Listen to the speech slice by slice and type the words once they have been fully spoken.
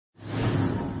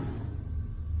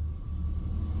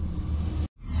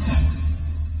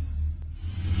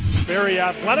very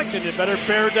athletic, and you better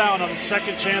bear down on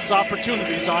second chance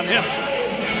opportunities on him.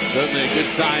 Certainly a good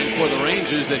sign for the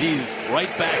Rangers that he's right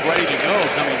back ready to go,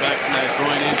 coming back from that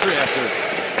groin injury after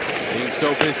being so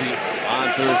busy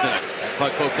on Thursday. That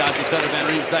puck poked out to center.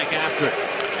 Van Riemsdyk after it.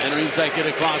 Van Riemsdyk it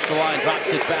across the line, drops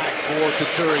it back for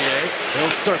Couturier.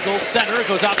 He'll circle, center,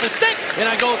 goes off the stick, and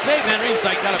a goal save. Van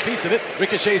Riemsdyk got a piece of it.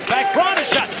 Ricochets back, Braun a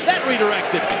shot, that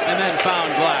redirected, and then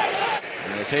found glass.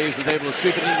 As Hayes was able to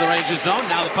sweep it into the Rangers zone.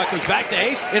 Now the puck comes back to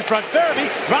Hayes. In front, Farabee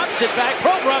drops it back.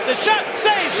 Provorov the shot.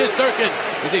 Saves Shesterkin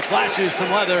as he flashes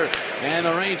some leather. And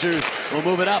the Rangers will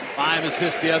move it up. 5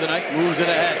 assists the other night. Moves it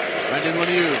ahead. Brendan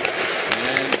Lemieux.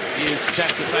 And he is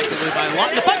checked effectively by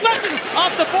Lawton. The puck bounces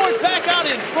off the boards back out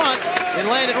in front. And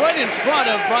landed right in front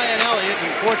of Brian Elliott.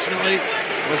 Unfortunately,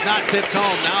 was not tipped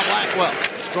home. Now Blackwell.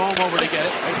 Strome over to get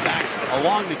it. Right back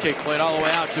along the kick plate all the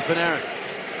way out to Panarin.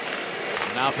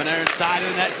 Now Panarin side of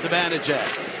the net,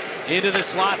 Zibanejad. Into the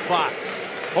slot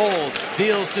box. Hold,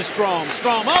 deals to Strome.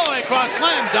 Strome all the way across,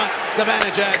 slam dunk.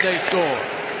 Zibanejad, they score.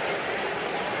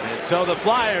 And so the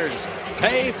Flyers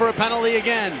pay for a penalty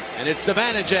again. And it's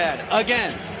Zibanejad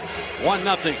again.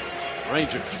 1-0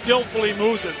 Rangers. Skillfully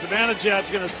moves it. Zibanejad's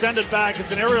going to send it back.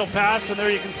 It's an aerial pass, and there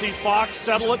you can see Fox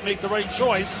settle it, make the right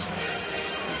choice.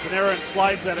 And Panarin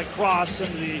slides that across,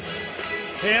 and the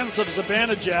hands of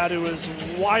Zibanejad, who is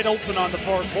wide open on the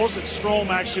far post. It's Strome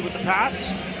actually with the pass.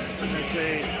 And it's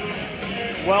a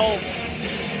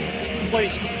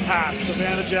well-placed pass.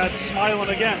 Zibanejad smiling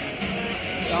again.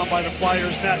 Down by the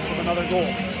Flyers net with another goal.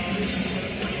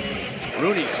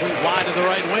 Rooney swings wide to the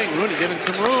right wing. Rooney giving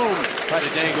some room. Tried to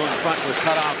dangle in front, was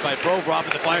cut off by Provorov,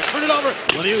 and the Flyers turn it over.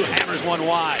 Lemieux hammers one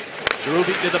wide. Giroux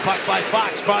beat to the puck by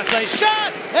Fox. Cross-ice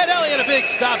shot! And Elliott a big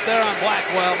stop there on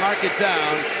Blackwell. Mark it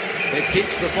down. It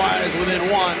keeps the Flyers within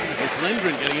 1. It's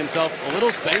Lindgren getting himself a little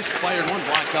space. Fired one,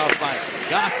 blocked off by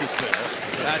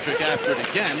Gostisbehere. Patrick after it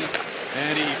again.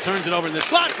 And he turns it over in the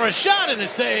slot for a shot, and a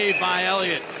save by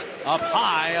Elliott. Up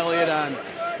high, Elliott on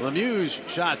Lemieux's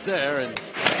shot there. And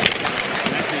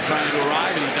actually trying to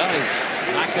arrive, and he does.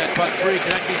 Knock that puck free,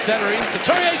 connecting centering.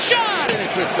 Couturier shot, and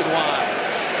it drifted wide.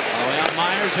 All the way out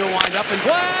Myers, he'll wind up and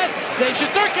glass. Saves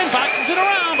Shesterkin, boxes it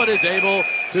around, but is able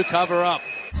to cover up.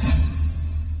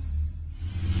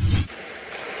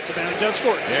 Zibanejad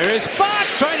scored. There is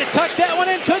Fox trying to tuck that one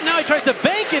in. Couldn't. Now he tries to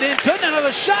bank it in. Couldn't.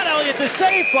 Another shot. Elliott to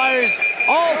save. Flyers,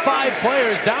 all 5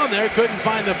 players down there couldn't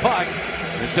find the puck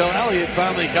until Elliott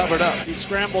finally covered up. He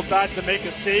scrambled back to make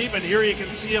a save, and here you can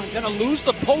see him kind of lose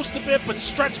the post a bit, but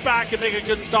stretch back and make a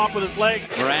good stop with his leg.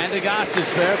 Miranda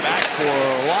Gostisbehere back for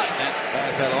a lot. That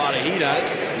pass had a lot of heat on it.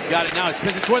 He's got it now. He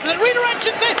spins it toward the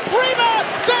redirection. Save. Rebound.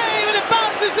 Save. And it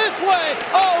bounces this way.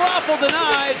 Oh, Raffle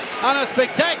denied on a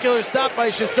spectacular stop by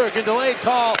Shesterkin. Delayed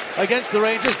call against the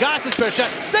Rangers. Gostisbehere shot.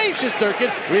 Save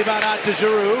Shesterkin. Rebound out to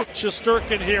Giroux.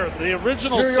 Shesterkin here. The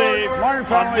original save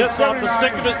on this off the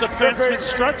stick of his defenseman.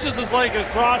 Stretches his leg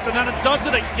across, and then it does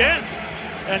it again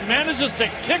and manages to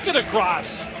kick it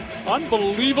across.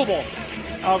 Unbelievable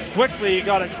how quickly he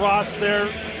got across there.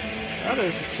 That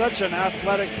is such an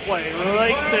athletic play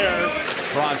right there.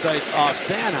 Cross ice off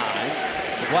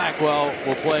Sanheim. Blackwell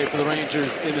will play for the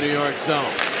Rangers in the New York zone.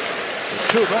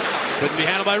 Chuba couldn't be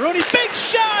handled by Rooney. Big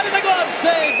shot in the glove,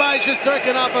 saved by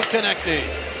Shesterkin off of connecting.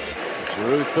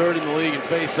 Giroux 3rd in the league in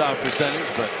face-off percentage,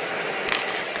 but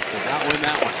did not win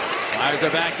that one. Flyers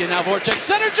are back in now. Voracek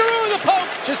center. Giroux the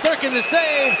poke. Shesterkin the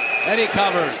save, and he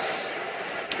covers.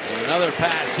 And another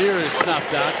pass here is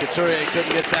snuffed out. Couturier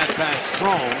couldn't get that past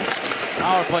Strome.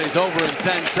 Power play's over in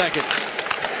 10 seconds.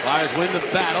 Flyers win the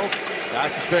battle.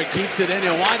 Gostisbehere keeps it in.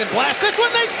 He'll wind and blast. This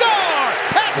one they score.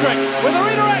 Patrick with a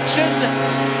redirection,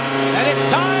 and it's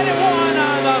tied at 1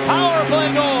 on the power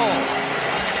play goal.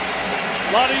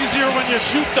 A lot easier when you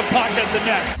shoot the puck at the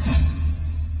net.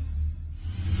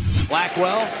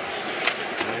 Blackwell.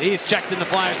 And he's checked, and the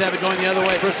Flyers have it going the other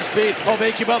way versus speed.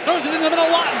 Obey-Kubel throws it in the middle.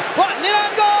 Lawton in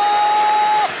on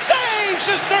goal! Saves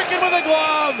Shesterkin with a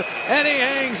glove, and he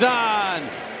hangs on.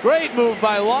 Great move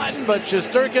by Lawton, but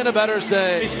Shesterkin a better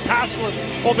save. He's passed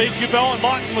with Obey-Kubel, and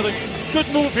Lawton with a good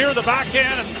move here, the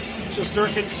backhand, and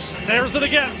Shesterkin snares it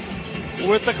again.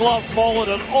 With the glove, followed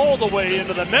it all the way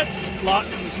into the net.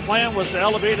 Lawton's plan was to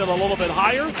elevate it a little bit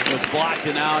higher. It's blocked,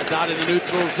 and now it's out in the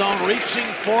neutral zone, reaching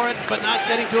for it, but not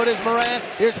getting to it is Moran.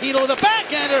 Here's Hedl with a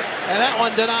backhander, and that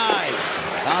one denied.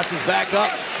 Bounces back up.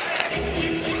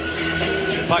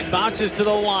 Puck bounces to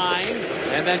the line,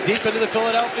 and then deep into the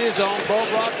Philadelphia zone.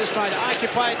 Provorov just trying to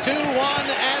occupy 2-1,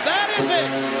 and that is it.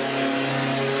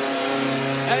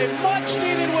 A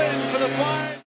much-needed win for the Flyers.